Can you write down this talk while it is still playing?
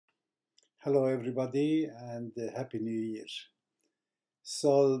Hello everybody and Happy New Year.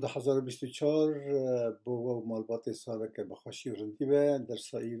 سال 2024 بو مالبات ساله که بخوشی و رندیبه در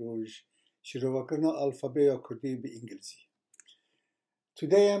سایی روش شروع کرنا الفابet یا کردی به انگلیسی.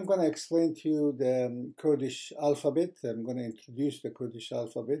 Today I'm going to explain to you the Kurdish alphabet. I'm going to introduce the Kurdish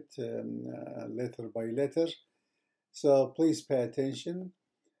alphabet letter by letter. So please pay attention.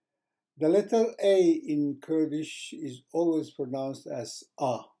 The letter A in Kurdish is always pronounced as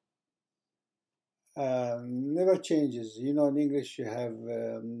A. Never changes. You know, in English you have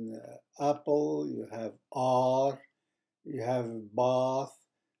apple, you have R, you have bath,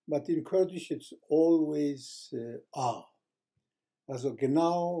 but in Kurdish it's always A. Also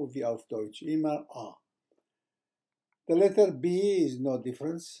genau wie auf Deutsch, immer A. The letter B is no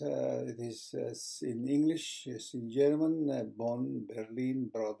difference. It is in English, it's in German, Bonn, Berlin,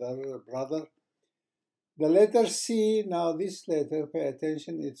 brother. The letter C, now this letter, pay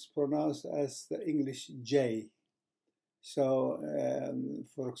attention, it's pronounced as the English J. So,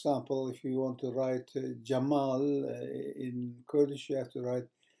 for example, if you want to write Jamal in Kurdish, you have to write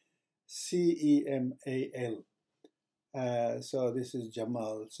C-E-M-A-L. So this is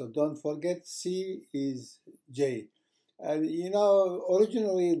Jamal. So don't forget, C is J. And you know,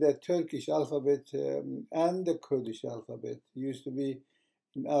 originally the Turkish alphabet and the Kurdish alphabet used to be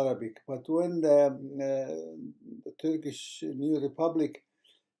in Arabic, but when the Turkish new republic,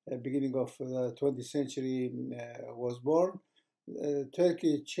 beginning of the 20th century, was born,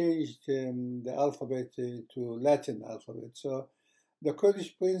 Turkey changed the alphabet to Latin alphabet. So the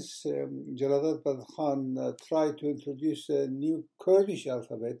Kurdish prince Jalal Khan tried to introduce a new Kurdish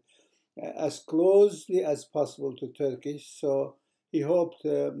alphabet as closely as possible to Turkish. So he hoped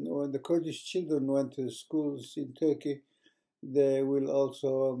when the Kurdish children went to schools in Turkey, they will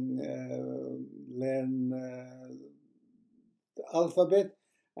also learn the alphabet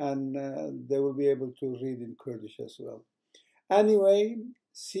and they will be able to read in Kurdish as well. Anyway,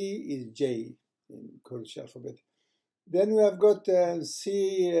 C is J in Kurdish alphabet. Then we have got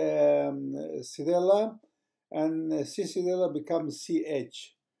C Sidela, and C Sidela becomes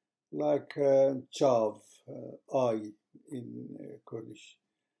CH, like Chav, I in Kurdish.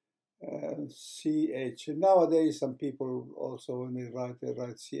 CH. Nowadays, some people also, when they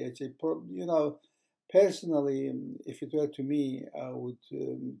write CH. You know, personally, if it were to me, I would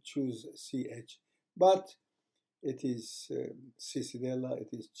choose CH. But it is Cicidella, it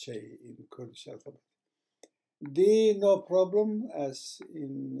is J in Kurdish alphabet. D, no problem, as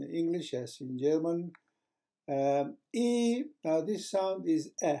in English, as in German. E, now this sound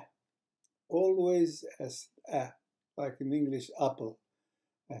is always as like in English, apple.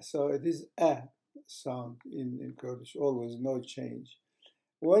 So it is a sound in Kurdish, always, no change.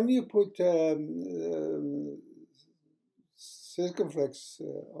 When you put circumflex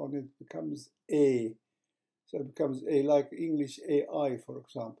on it, becomes a. So it becomes a, like English AI, for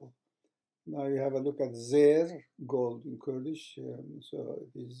example. Now you have a look at zer, gold in Kurdish. So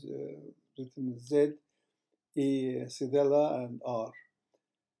it is written Z, E, Sidela, and R.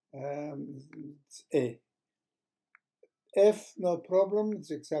 It's A. F, no problem,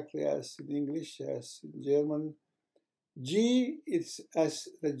 it's exactly as in English, as in German. G, it's as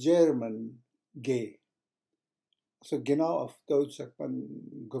the German G. So genau auf Deutsch sagt man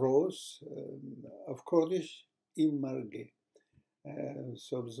groß, auf Kurdisch immer G.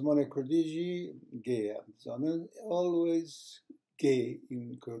 So Zmane Kurdiji, G, sondern always G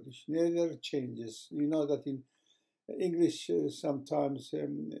in Kurdish, never changes. You know that in English sometimes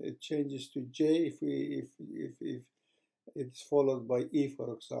it changes to J if it's followed by E,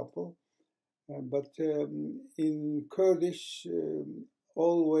 for example. But in Kurdish,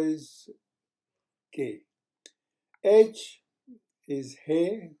 always K. H is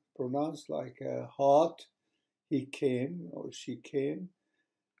he, pronounced like hot, he came or she came.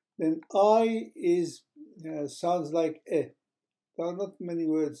 Then I is sounds like e. There are not many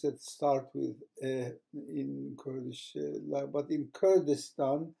words that start with in Kurdish, but in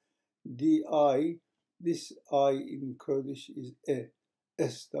Kurdistan, D-I, this I in Kurdish is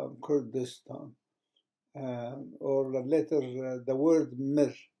Estan, Kurdistan. Or the letter, the word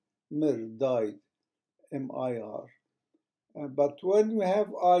mir, died, M-I-R. But when you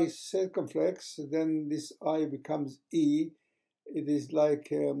have I circumflex, then this I becomes E. It is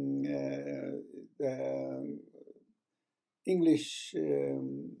like English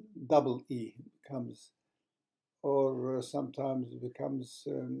double E becomes, or sometimes it becomes,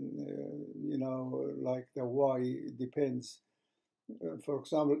 you know, like the Y, depends. For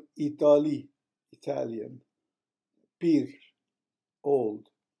example, Îtalî, Italian, pir, old.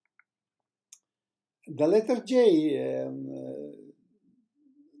 The letter J,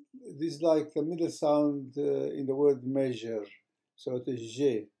 this is like the middle sound in the word measure. So it is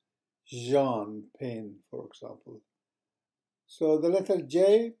J, Jean, pain, for example. So the letter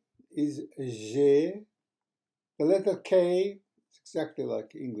J is J. The letter K is exactly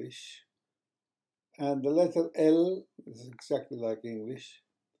like English. And the letter L is exactly like English.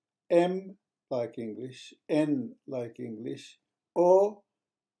 M like English. N like English. O,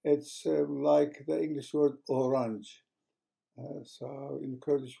 it's like the English word orange. So in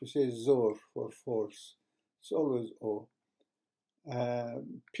Kurdish we say zor for force. It's always O.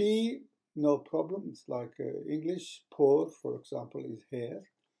 P, no problem. It's like English. Por, for example, is hair.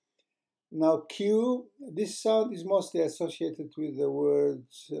 Now Q, this sound is mostly associated with the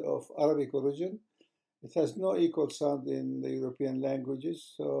words of Arabic origin. It has no equal sound in the European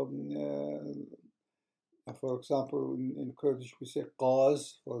languages. So, for example, in Kurdish we say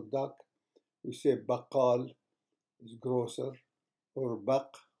qaz for duck. We say baqal is grocer, or baq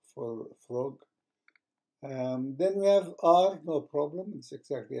for frog. Then we have R, no problem. It's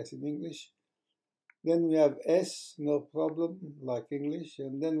exactly as in English. Then we have S, no problem, like English.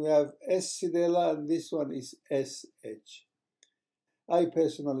 And then we have S sidela, and this one is SH. I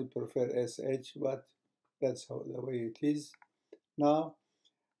personally prefer SH, but that's how the way it is now.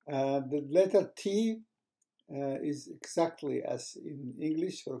 The letter T is exactly as in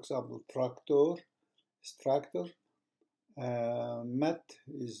English. For example, tractor is tractor. Mat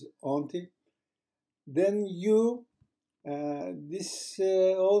is auntie. Then U, this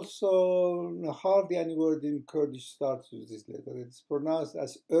also hardly any word in Kurdish starts with this letter. It's pronounced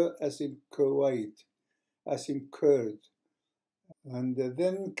as as in Kuwait, as in Kurd. And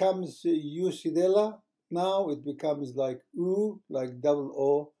then comes Usidela. Now it becomes like U, like double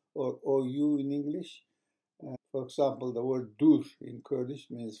O or OU in English. For example, the word dur in Kurdish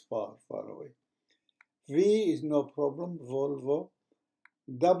means far, far away. V is no problem, Volvo.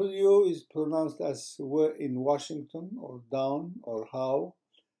 W is pronounced as in Washington or down or how.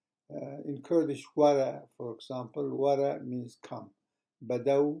 In Kurdish, wara, for example, wara means come.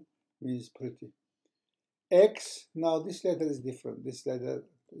 Badaw means pretty. X, now this letter is different. This letter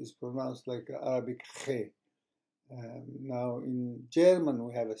is pronounced like Arabic khe. Now in German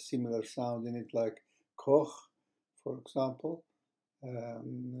we have a similar sound in it, like koch, for example.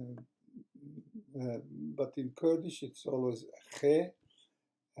 But in Kurdish it's always khe.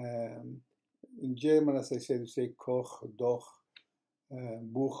 In German, as I said, we say koch, doch,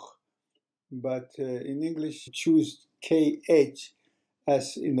 buch. But in English, choose KH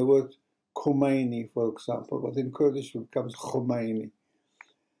as in the word Khomeini, for example. But in Kurdish, it becomes Khomeini.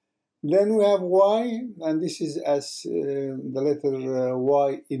 Then we have Y, and this is as the letter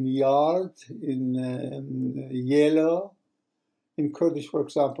Y in yard, in yellow. In Kurdish, for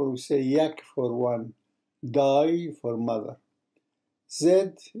example, we say yak for one, dai for mother.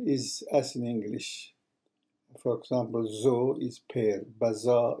 Z is as in English. For example, zo is pair,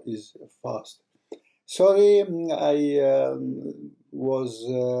 baza is fast. Sorry, I was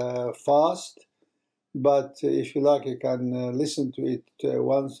fast, but if you like, you can listen to it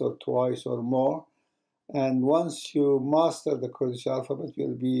once or twice or more. And once you master the Kurdish alphabet,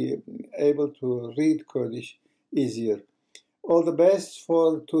 you'll be able to read Kurdish easier. All the best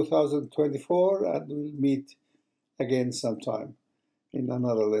for 2024, and we'll meet again sometime in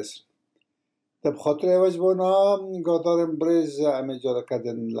another lesson. طب خاطر واجبونا قدرن برز عمي جرى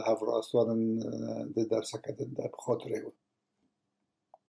كدن لحفر أسوارن درس كدن ده بخاطره